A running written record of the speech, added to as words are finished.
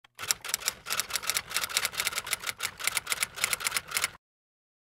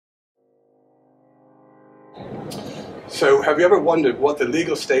So have you ever wondered what the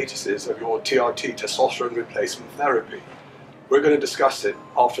legal status is of your TRT, testosterone replacement therapy? We're going to discuss it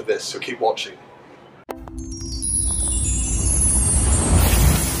after this, so keep watching.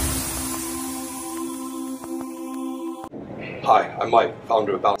 Hi, I'm Mike,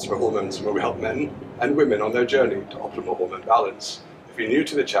 founder of BALCO Hormones, where we help men and women on their journey to optimal hormone balance. If you're new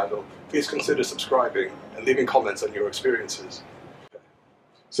to the channel, please consider subscribing and leaving comments on your experiences.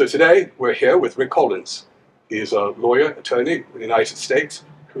 So today, we're here with Rick Collins. He is a lawyer, attorney in the United States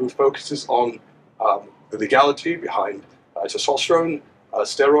who focuses on the legality behind testosterone,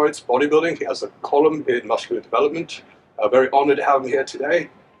 steroids, bodybuilding. He has a column in Muscular Development. Very honored to have him here today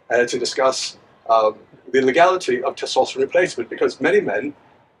to discuss the legality of testosterone replacement, because many men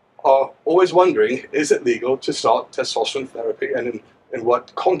are always wondering, is it legal to start testosterone therapy, and in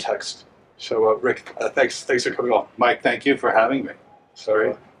what context? So Rick, thanks for coming on. Mike, thank you for having me.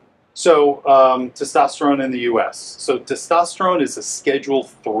 Sorry. So testosterone in the US. So testosterone is a Schedule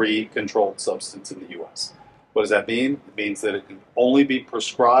III controlled substance in the US. What does that mean? It means that it can only be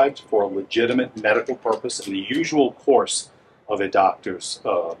prescribed for a legitimate medical purpose in the usual course of a doctor's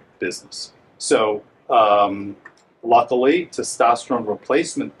business. So luckily, testosterone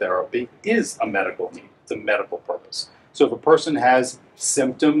replacement therapy is a medical need. It's a medical purpose. So if a person has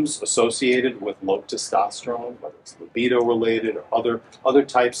symptoms associated with low testosterone, whether it's libido related or other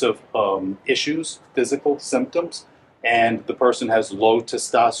types of issues, physical symptoms, and the person has low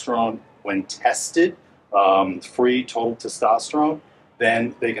testosterone when tested, free total testosterone,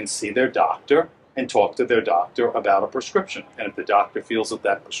 then they can see their doctor and talk to their doctor about a prescription. And if the doctor feels that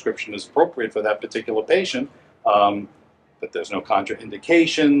that prescription is appropriate for that particular patient, that there's no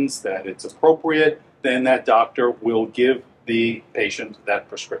contraindications, that it's appropriate, then that doctor will give the patient that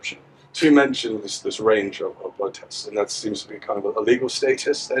prescription. So you mentioned this range of blood tests, and that seems to be kind of a legal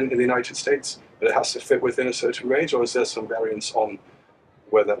status then in the United States, that it has to fit within a certain range, or is there some variance on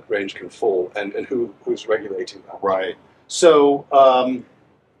where that range can fall, and who's regulating that? Right. So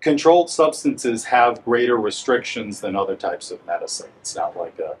controlled substances have greater restrictions than other types of medicine. It's not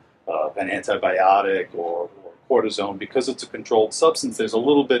like an antibiotic or cortisone. Because it's a controlled substance, there's a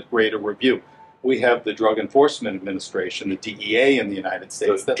little bit greater review. We have the Drug Enforcement Administration, the DEA in the United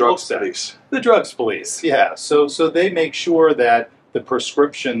States. The drugs police. The drugs police, yeah. So they make sure that the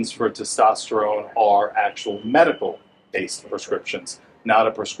prescriptions for testosterone are actual medical-based prescriptions, not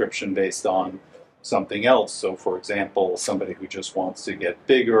a prescription based on something else. So for example, somebody who just wants to get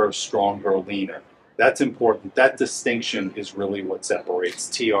bigger, stronger, leaner. That's important. That distinction is really what separates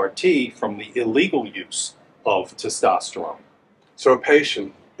TRT from the illegal use of testosterone. So a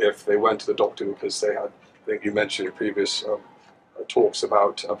patient, if they went to the doctor because they had, I think you mentioned in previous talks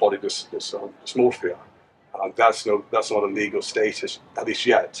about body dysmorphia, that's not a legal status, at least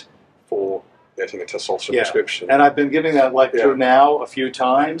yet, for getting a testosterone prescription. And I've been giving that lecture now a few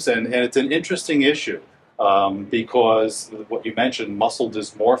times, and it's an interesting issue because what you mentioned, muscle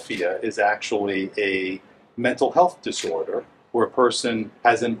dysmorphia, is actually a mental health disorder where a person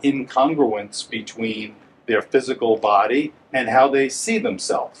has an incongruence between their physical body and how they see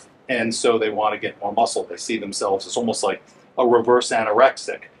themselves. And so they want to get more muscle. They see themselves as almost like a reverse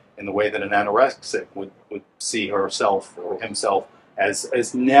anorexic, in the way that an anorexic would see herself or himself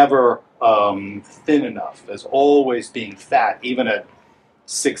as never thin enough, as always being fat, even at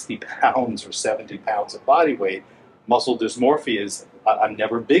 60 pounds or 70 pounds of body weight. Muscle dysmorphia is, I'm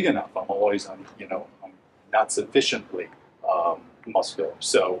never big enough. I'm always, I'm not sufficiently muscular.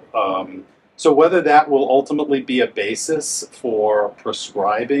 So whether that will ultimately be a basis for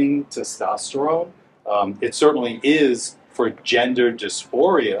prescribing testosterone, it certainly is for gender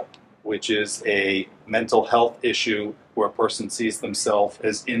dysphoria, which is a mental health issue where a person sees themselves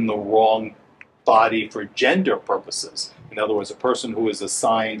as in the wrong body for gender purposes. In other words, a person who is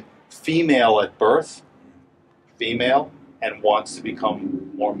assigned female at birth, female, and wants to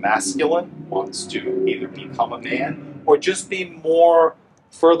become more masculine, wants to either become a man or just be more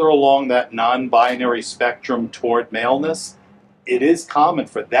further along that non-binary spectrum toward maleness. It is common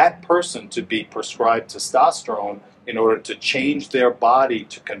for that person to be prescribed testosterone in order to change their body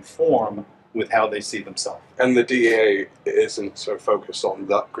to conform with how they see themselves. And the DEA isn't so focused on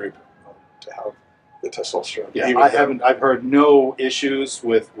that group to have the testosterone. Yeah, I've heard no issues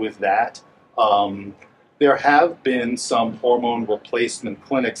with that. There have been some hormone replacement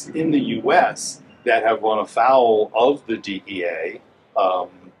clinics in the US that have run afoul of the DEA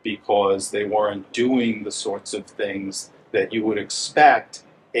because they weren't doing the sorts of things that you would expect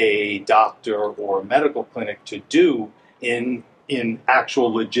a doctor or a medical clinic to do in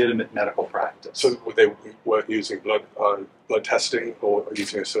actual legitimate medical practice. practice. So they weren't using blood testing or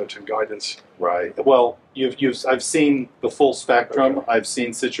using a certain guidance? Right. Well, I've seen the full spectrum. Okay. I've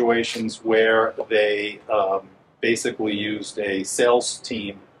seen situations where they basically used a sales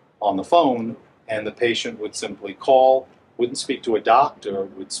team on the phone, and the patient would simply call, wouldn't speak to a doctor,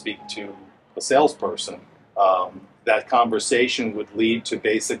 would speak to a salesperson. That conversation would lead to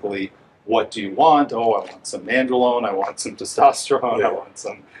basically, what do you want? Oh, I want some nandrolone, I want some testosterone, Yeah. I want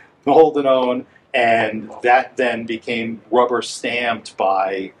some noldenone, and that then became rubber stamped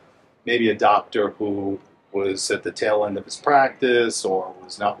by maybe a doctor who was at the tail end of his practice or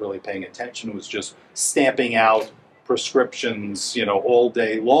was not really paying attention, was just stamping out prescriptions, all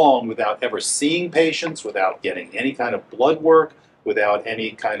day long without ever seeing patients, without getting any kind of blood work, without any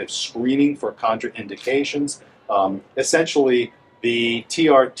kind of screening for contraindications. Essentially, the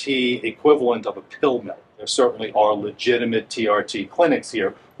TRT equivalent of a pill mill. There certainly are legitimate TRT clinics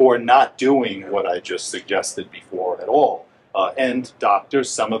here who are not doing what I just suggested before at all. And doctors,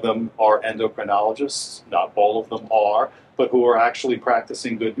 some of them are endocrinologists, not all of them are, but who are actually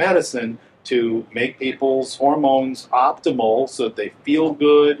practicing good medicine to make people's hormones optimal so that they feel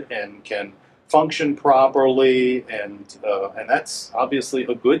good and can function properly, and that's obviously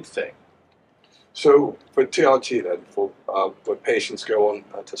a good thing. So for TRT then, for when patients go on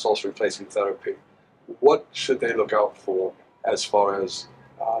testosterone replacement therapy, what should they look out for as far as,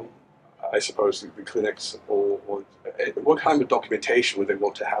 I suppose, the clinics, or what kind of documentation would they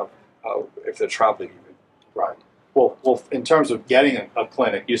want to have if they're traveling even? Right. Well, in terms of getting a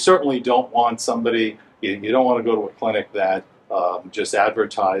clinic, you certainly don't want somebody, you don't want to go to a clinic that just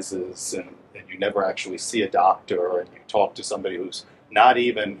advertises and you never actually see a doctor, and you talk to somebody who's not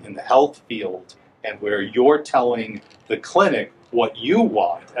even in the health field, and where you're telling the clinic what you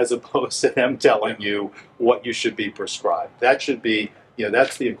want as opposed to them telling you what you should be prescribed. That should be,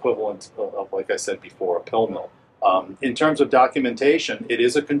 that's the equivalent of, like I said before, a pill mill. In terms of documentation, it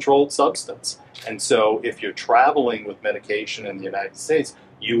is a controlled substance. And so if you're traveling with medication in the United States,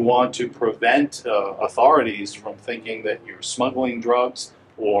 you want to prevent authorities from thinking that you're smuggling drugs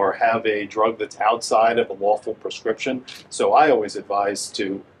or have a drug that's outside of a lawful prescription. So I always advise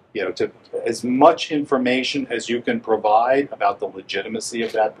to as much information as you can provide about the legitimacy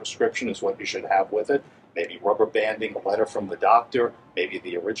of that prescription is what you should have with it. Maybe rubber banding a letter from the doctor, maybe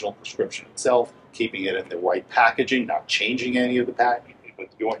the original prescription itself, keeping it in the right packaging, not changing any of the packaging, with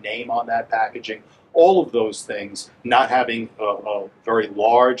your name on that packaging. All of those things, not having a very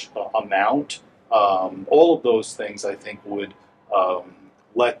large amount, all of those things I think would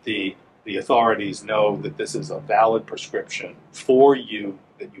let the authorities know that this is a valid prescription for you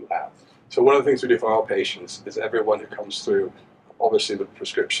that you have. So one of the things we do for our patients is everyone who comes through, obviously the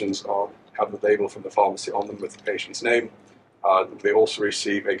prescriptions have the label from the pharmacy on them with the patient's name. They also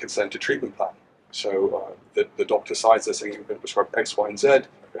receive a consented treatment plan. So the doctor signs this saying you're going to prescribe X, Y, and Z.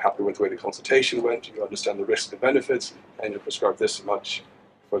 You're happy with the way the consultation went. You understand the risks and benefits, and you prescribe this much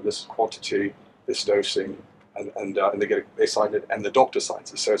for this quantity, this dosing, and they sign it, and the doctor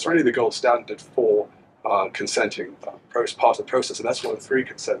signs it. So it's really the gold standard for consenting part of the process, and that's one of the 3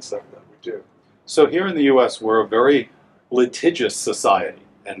 consents that we do. So here in the U.S., we're a very litigious society,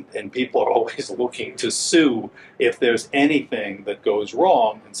 and people are always looking to sue if there's anything that goes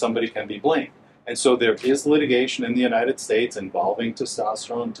wrong and somebody can be blamed. And so there is litigation in the United States involving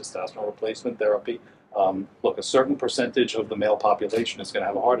testosterone replacement therapy. Look, a certain percentage of the male population is going to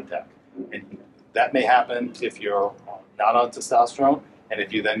have a heart attack. And that may happen if you're not on testosterone, and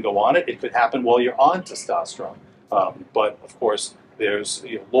if you then go on it, it could happen while you're on testosterone. But of course, there's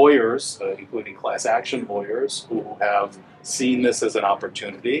lawyers, including class action lawyers, who have seen this as an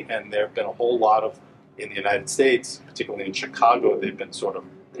opportunity, and there have been a whole lot of, in the United States, particularly in Chicago, they've been sort of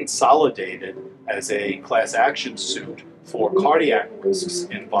consolidated as a class action suit for cardiac risks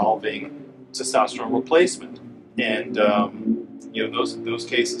involving testosterone replacement. And those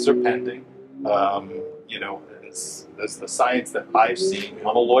cases are pending. As the science that I've seen,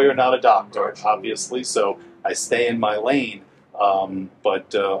 I'm a lawyer, not a doctor, obviously, so I stay in my lane.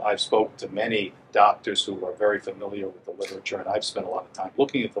 But I've spoken to many doctors who are very familiar with the literature, and I've spent a lot of time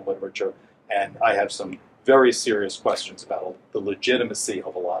looking at the literature, and I have some very serious questions about the legitimacy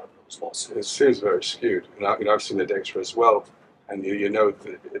of a lot of those lawsuits. It seems very skewed, and I've seen the data as well, and you know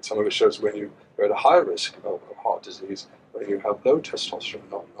that some of it shows when you're at a higher risk of heart disease, when you have low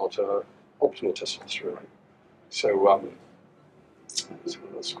testosterone, not optimal testosterone. So, there's one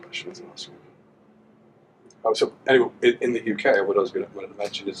of those questions I'll ask you. So anyway, in the UK, what I was going to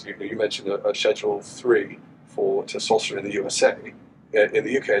mention is you mentioned a Schedule 3 for testosterone in the USA. In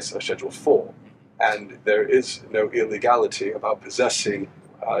the UK, it's a Schedule 4, and there is no illegality about possessing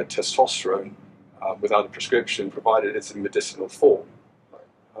testosterone without a prescription, provided it's in medicinal form.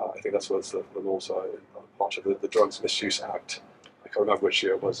 I think that's what the laws are, part of the Drugs Misuse Act. I can't remember which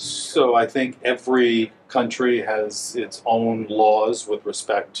year it was. So I think every country has its own laws with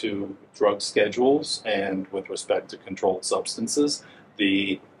respect to drug schedules and with respect to controlled substances.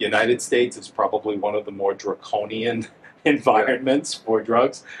 The United States is probably one of the more draconian environments for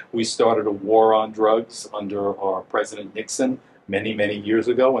drugs. We started a war on drugs under our President Nixon many, many years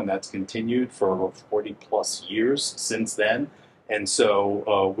ago, and that's continued for 40 plus years since then. And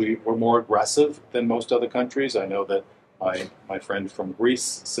so we're more aggressive than most other countries. I know that my friend from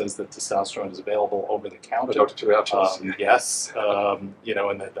Greece says that testosterone is available over the counter. Yes, you know,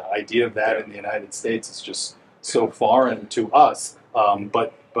 and the idea of that in the United States is just so foreign to us.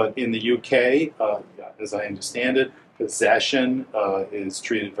 But in the UK, as I understand it, possession is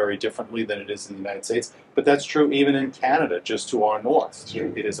treated very differently than it is in the United States. But that's true even in Canada, just to our north.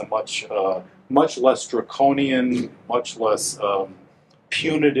 It is a much less draconian, much less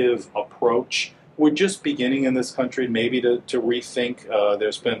punitive approach. We're just beginning in this country maybe to rethink.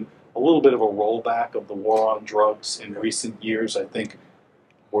 There's been a little bit of a rollback of the war on drugs in recent years. I think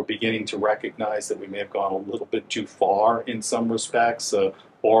we're beginning to recognize that we may have gone a little bit too far in some respects.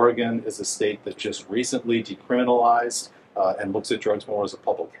 Oregon is a state that just recently decriminalized and looks at drugs more as a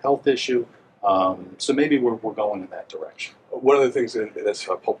public health issue. So maybe we're going in that direction. One of the things that's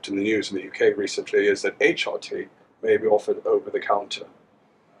popped in the news in the UK recently is that HRT may be offered over the counter,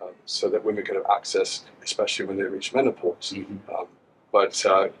 so that women can have access, especially when they reach menopause. But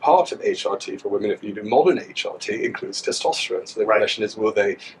part of HRT for women, if you do modern HRT, includes testosterone. So the question is, will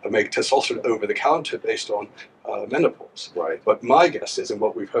they make testosterone over the counter based on menopause? But my guess is, and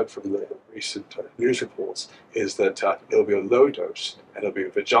what we've heard from the recent news reports, is that it'll be a low dose and it'll be a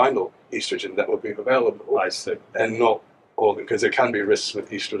vaginal estrogen that will be available. And not organ, because there can be risks with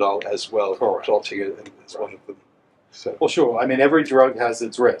estradiol as well. Clotting is one of them. So. Well, sure. I mean, every drug has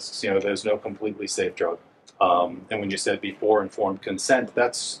its risks. You know, there's no completely safe drug. And when you said before informed consent,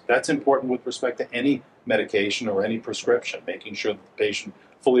 that's important with respect to any medication or any prescription, making sure that the patient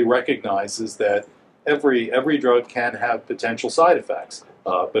fully recognizes that every drug can have potential side effects.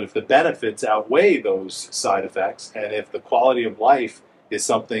 But if the benefits outweigh those side effects, and if the quality of life is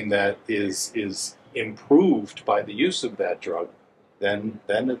something that is improved by the use of that drug, then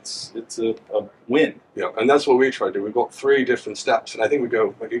it's a win. Yeah, and that's what we try to do. We've got 3 different steps, and I think we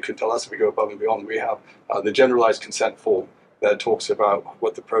go, like you can tell us, we go above and beyond. We have the generalized consent form that talks about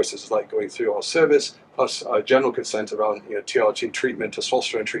what the process is like going through our service, plus general consent around TRT treatment,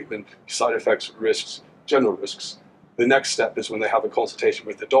 testosterone treatment, side effects, risks, general risks. The next step is when they have a consultation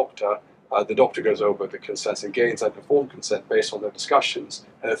with the doctor. The doctor goes over the consents and gains and informed consent based on their discussions.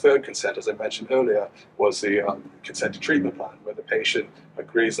 And the third consent, as I mentioned earlier, was the consent to treatment plan, where the patient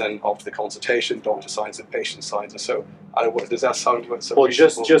agrees then after the consultation, doctor signs it, patient signs it. So, I don't know, does that sound like well,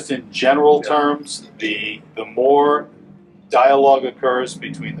 just in general terms, the more dialogue occurs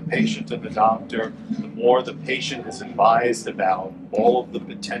between the patient and the doctor, the more the patient is advised about all of the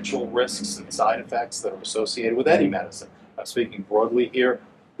potential risks and side effects that are associated with any medicine. I'm speaking broadly here,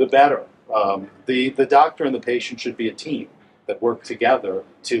 the better. The doctor and the patient should be a team that work together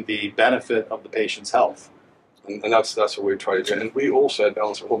to the benefit of the patient's health. And that's what we try to do. And we also at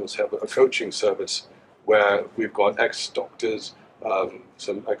Balance Performance have a coaching service where we've got ex-doctors,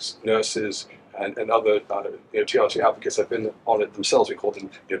 some ex-nurses, and other TRT advocates have been on it themselves. We call them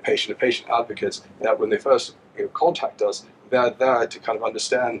patient-to-patient advocates. That when they first contact us, they're there to kind of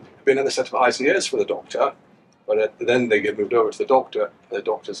understand, being another set of eyes and ears for the doctor. But then they get moved over to the doctor, and the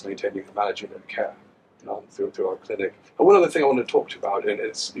doctor's maintaining and managing their care through our clinic. And one other thing I want to talk to you about, and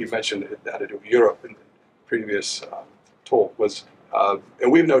you mentioned that to do with Europe in the previous talk, was,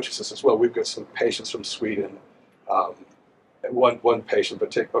 and we've noticed this as well, we've got some patients from Sweden, one patient in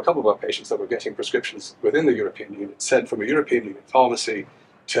particular, a couple of our patients that were getting prescriptions within the European Union, sent from a European Union pharmacy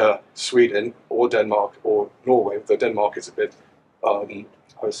to Sweden or Denmark or Norway, though Denmark is a bit, I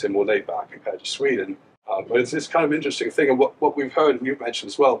would say, more laid back compared to Sweden. But it's this kind of interesting thing, and what we've heard, and you've mentioned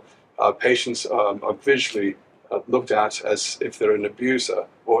as well, patients are visually looked at as if they're an abuser,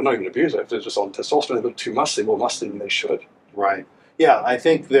 or not even an abuser, if they're just on testosterone, they're too muscly, more muscly than they should. Right. Yeah, I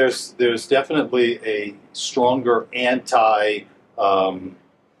think there's definitely a stronger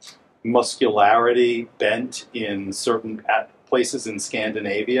anti-muscularity bent in certain places in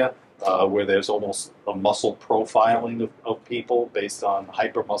Scandinavia, where there's almost a muscle profiling of people based on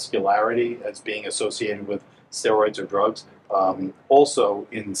hypermuscularity as being associated with steroids or drugs. Also,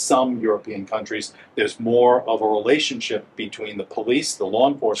 in some European countries, there's more of a relationship between the police, the law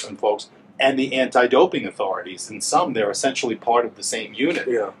enforcement folks, and the anti-doping authorities. In some, they're essentially part of the same unit.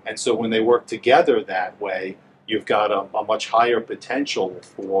 Yeah. And so when they work together that way, you've got a much higher potential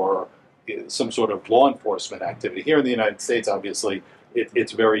for some sort of law enforcement activity. Here in the United States, obviously,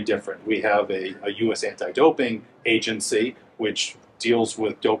 it's very different. We have a U.S. anti-doping agency, which deals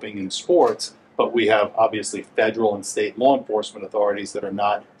with doping in sports, but we have obviously federal and state law enforcement authorities that are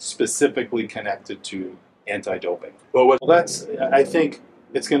not specifically connected to anti-doping. Well, I think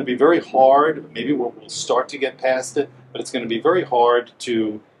it's going to be very hard. Maybe we'll start to get past it, but it's going to be very hard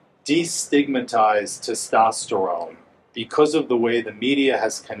to destigmatize testosterone because of the way the media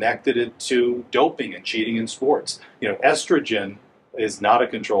has connected it to doping and cheating in sports. You know, estrogen is not a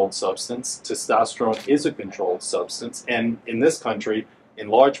controlled substance. Testosterone is a controlled substance. And in this country, in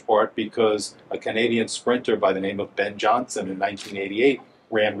large part because a Canadian sprinter by the name of Ben Johnson in 1988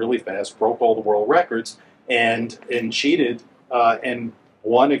 ran really fast, broke all the world records, and cheated and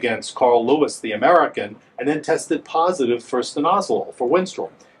won against Carl Lewis, the American, and then tested positive for stanozolol, for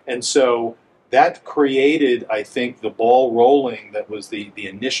Winstrol. And so that created, I think, the ball rolling that was the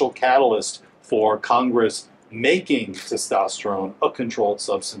initial catalyst for Congress making testosterone a controlled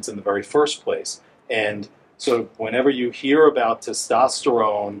substance in the very first place. And so whenever you hear about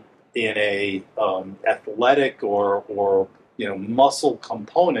testosterone in a athletic or muscle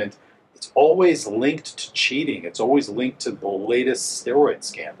component, it's always linked to cheating. It's always linked to the latest steroid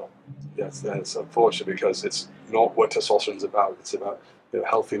scandal. Yes, that's unfortunate because it's not what testosterone is about. It's about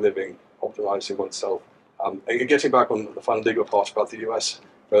healthy living, optimizing oneself. And getting back on the final legal part about the US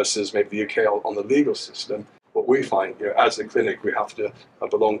versus maybe the UK on the legal system, what we find, as a clinic, we have to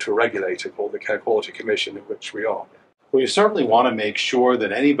belong to a regulator called the Care Quality Commission, in which we are. Well, you certainly want to make sure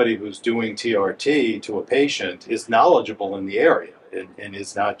that anybody who's doing TRT to a patient is knowledgeable in the area and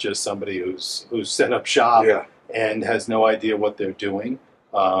is not just somebody who's set up shop and has no idea what they're doing.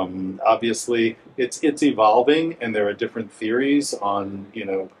 Obviously, it's evolving, and there are different theories on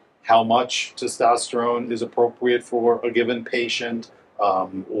how much testosterone is appropriate for a given patient,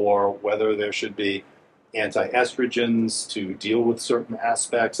 or whether there should be anti-estrogens to deal with certain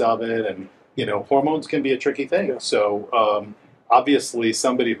aspects of it. And hormones can be a tricky thing. So obviously,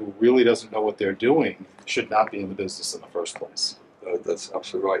 somebody who really doesn't know what they're doing should not be in the business in the first place. That's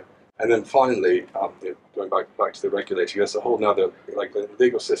absolutely right. And then finally, going back to the regulator, there's a whole nother, like the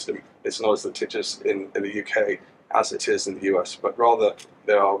legal system, it's not as litigious in the UK as it is in the US, but rather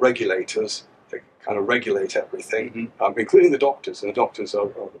there are regulators that kind of regulate everything, including the doctors, and the doctors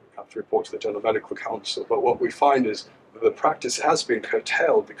have to report to the General Medical Council. But what we find is that the practice has been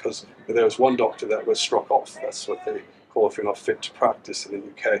curtailed because there was one doctor that was struck off. That's what they call if you're not fit to practice in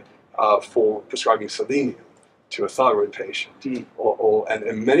the UK, for prescribing selenium to a thyroid patient. And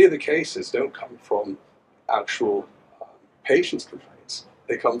in many of the cases don't come from actual patients' complaints.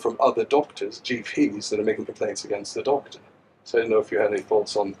 They come from other doctors, GPs, that are making complaints against the doctor. So I don't know if you had any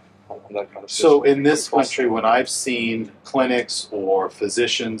thoughts on that kind of system. So in this country, when I've seen clinics or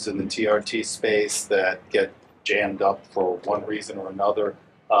physicians in the TRT space that get jammed up for one reason or another,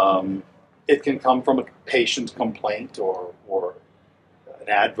 it can come from a patient complaint or an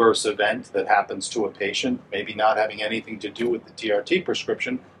adverse event that happens to a patient, maybe not having anything to do with the TRT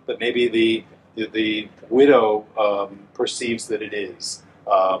prescription, but maybe the widow perceives that it is.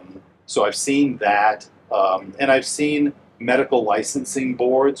 So I've seen that, and I've seen medical licensing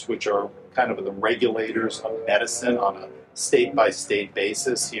boards, which are kind of the regulators of medicine on a state-by-state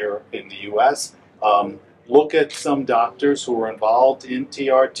basis here in the U.S., look at some doctors who are involved in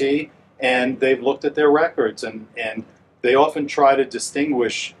TRT, and they've looked at their records, and they often try to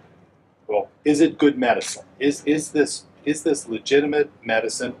distinguish, well, is it good medicine? Is this legitimate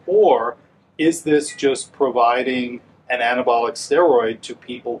medicine, or is this just providing an anabolic steroid to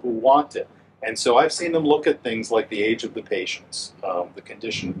people who want it? And so I've seen them look at things like the age of the patients, the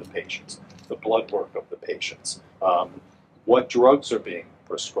condition of the patients, the blood work of the patients, what drugs are being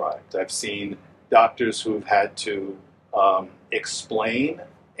prescribed. I've seen doctors who've had to explain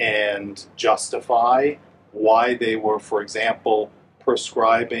and justify why they were, for example,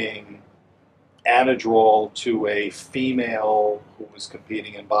 prescribing Anadrol to a female who was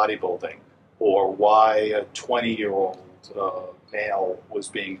competing in bodybuilding, or why a 20-year-old male was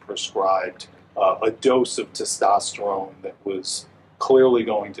being prescribed a dose of testosterone that was clearly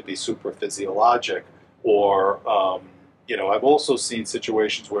going to be super physiologic. Or, I've also seen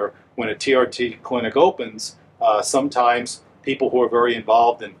situations where when a TRT clinic opens, sometimes people who are very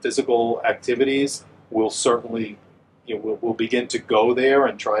involved in physical activities will certainly will begin to go there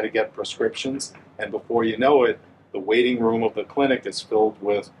and try to get prescriptions, and before you know it, the waiting room of the clinic is filled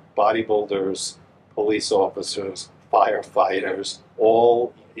with bodybuilders, police officers, firefighters,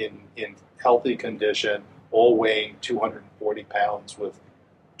 all in healthy condition, all weighing 240 pounds with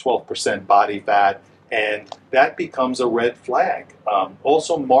 12% body fat, and that becomes a red flag.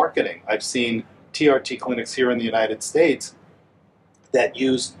 Also marketing. I've seen TRT clinics here in the United States that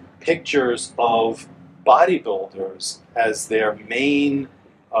use pictures of bodybuilders as their main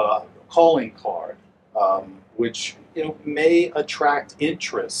calling card, which may attract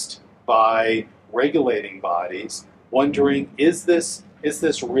interest by regulating bodies, wondering, is this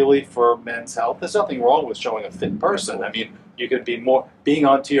really for men's health? There's nothing wrong with showing a fit person. I mean, you could be more, being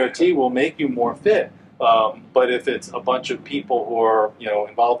on TRT will make you more fit. But if it's a bunch of people who are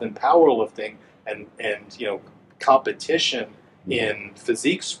involved in powerlifting and competition in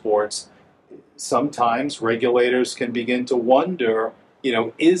physique sports, sometimes regulators can begin to wonder,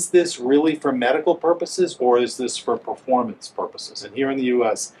 is this really for medical purposes or is this for performance purposes? And here in the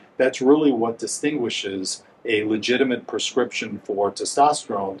U.S., that's really what distinguishes a legitimate prescription for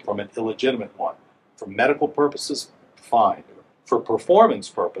testosterone from an illegitimate one. For medical purposes, fine. For performance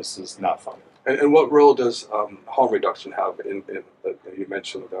purposes, not fine. And what role does harm reduction have in you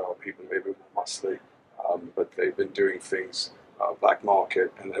mentioned there are people maybe muscly, but they've been doing things black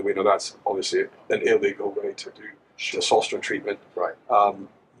market, and we know that's obviously an illegal way to do testosterone treatment. Right.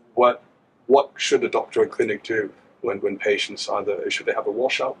 What should a doctor or clinic do when patients either should they have a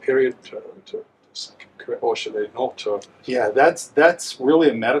washout period or should they not? Yeah, that's really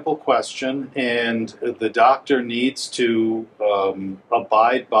a medical question, and the doctor needs to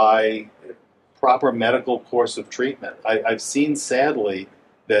abide by proper medical course of treatment. I've seen, sadly,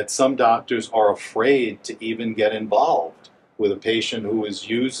 that some doctors are afraid to even get involved with a patient who is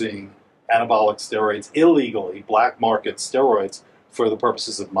using anabolic steroids illegally, black market steroids, for the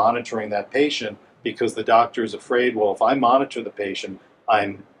purposes of monitoring that patient, because the doctor is afraid, well, if I monitor the patient,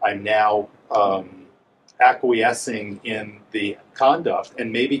 I'm now acquiescing in the conduct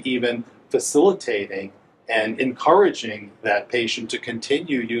and maybe even facilitating and encouraging that patient to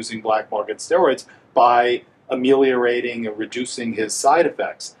continue using black market steroids by ameliorating or reducing his side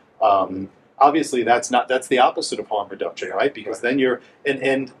effects. Obviously, that's the opposite of harm reduction, right? Because then you're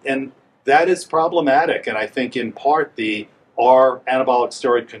and that is problematic. And I think in part our Anabolic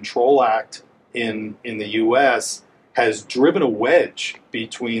Steroid Control Act in the U.S. has driven a wedge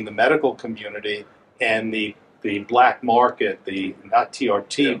between the medical community and the black market, not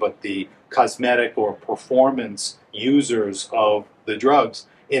TRT, but the cosmetic or performance users of the drugs,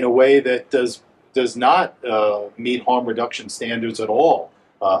 in a way that does not meet harm reduction standards at all.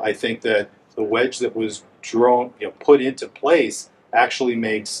 I think that the wedge that was put into place actually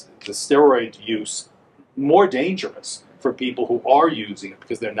makes the steroid use more dangerous for people who are using it,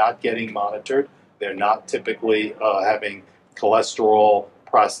 because they're not getting monitored. They're not typically having cholesterol,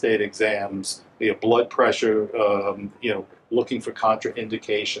 prostate exams, blood pressure, looking for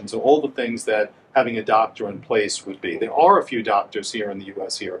contraindications, all the things that having a doctor in place would be. There are a few doctors here in the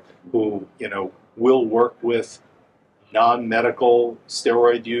U.S. who will work with non-medical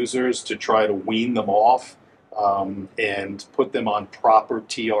steroid users to try to wean them off and put them on proper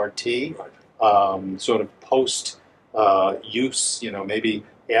TRT, sort of post-use, maybe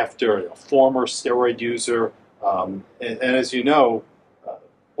after a former steroid user. And as you know,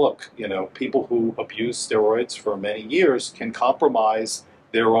 look, people who abuse steroids for many years can compromise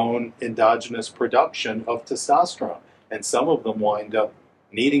their own endogenous production of testosterone. And some of them wind up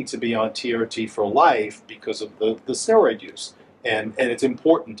needing to be on TRT for life because of the steroid use. And it's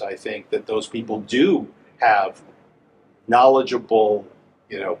important, I think, that those people do have knowledgeable,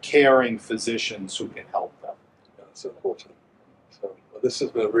 caring physicians who can help them. Yeah, that's important. So this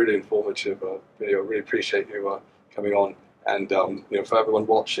has been a really informative video. Really appreciate you coming on. And for everyone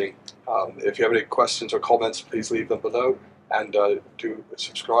watching, if you have any questions or comments, please leave them below, and do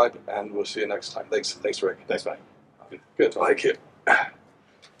subscribe. And we'll see you next time. Thanks, Rick. Thanks, Mike. Good. Thank you.